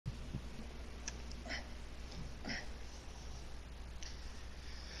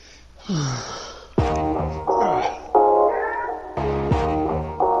Reposition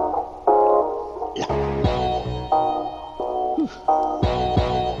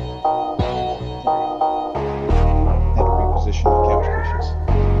the couch cushions.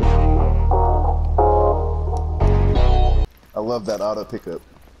 I love that auto pickup.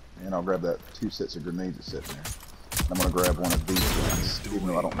 And I'll grab that 2 sets of grenades that's sitting there. I'm gonna grab one of these guns, even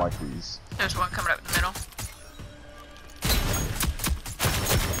though I don't like these. There's one coming up in the middle.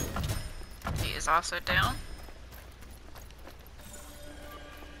 He is also down.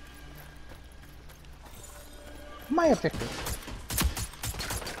 My objective.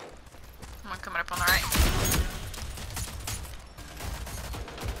 One coming up on the right.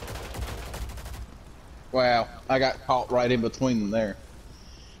 Wow, I got caught right in between them there.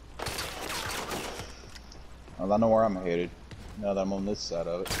 Well, I know where I'm headed, now that I'm on this side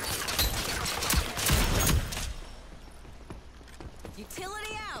of it.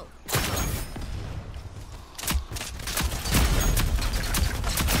 Utility out!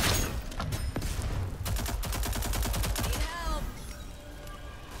 Need help!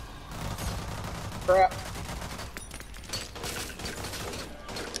 Crap.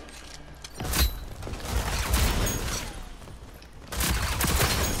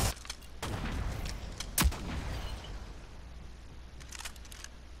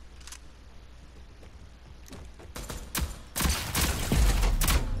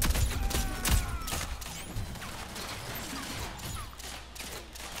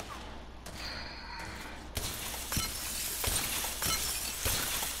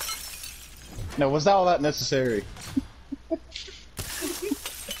 Now, was all that necessary?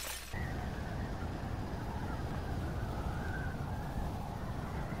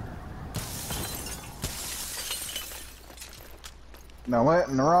 Now, went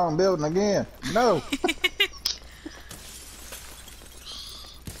in the wrong building again. No!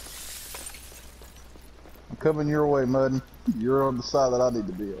 I'm coming your way, Mudn. You're on the side that I need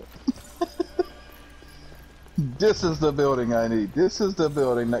to be on. This is the building I need. This is the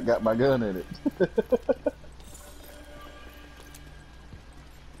building that got my gun in it.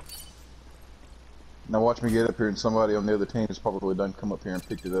 Now watch me get up here and somebody on the other team has probably done come up here and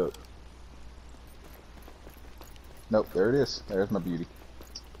picked it up. Nope, there it is. There's my beauty.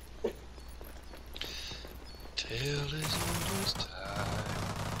 Tale as old as time.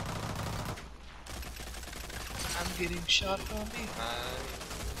 I'm getting shot from behind.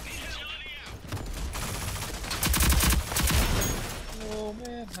 Oh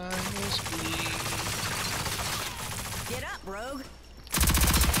man, I must bleed. Get up, rogue!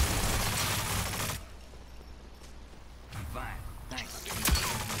 I'm fine, thanks.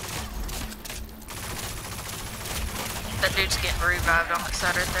 That dude's getting revived on that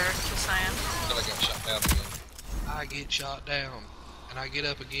side right there, just saying. I got shot down again. I get shot down, and I get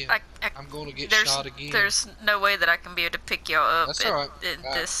up again. I'm gonna get shot again. There's no way that I can be able to pick y'all up in Right.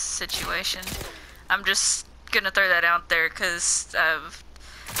 this situation. I'm just gonna throw that out there because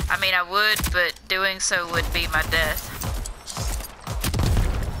I mean I would, but doing so would be my death.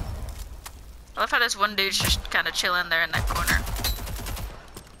 I love how this one dude's just kind of chilling there in that corner.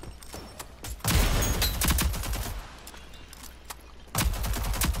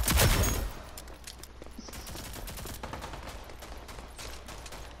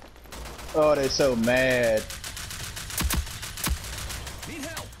 Oh, they're so mad. Need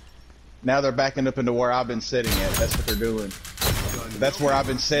help. Now they're backing up into where I've been sitting at. That's what they're doing. That's where I've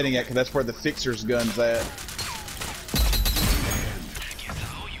been sitting at, because that's where the fixer's gun's at.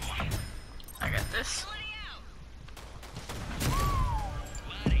 I got this.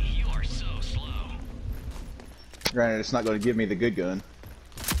 Buddy, you are so slow. Granted, it's not going to give me the good gun.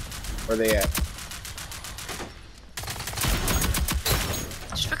 Where they at?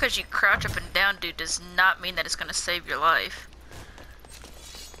 Just because you crouch up and down, dude, does not mean that it's gonna save your life.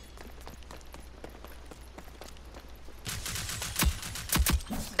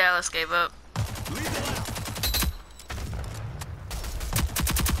 Dallas gave up.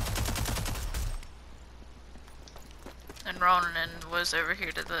 And Ronan was over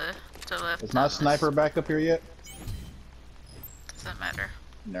here to the left. Is my sniper back up here yet? Doesn't matter.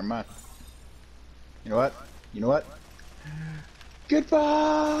 Never mind. You know what? You know what?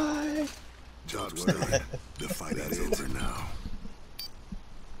 Goodbye! Don't worry. The fight is over now.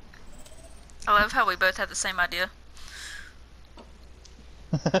 I love how we both had the same idea.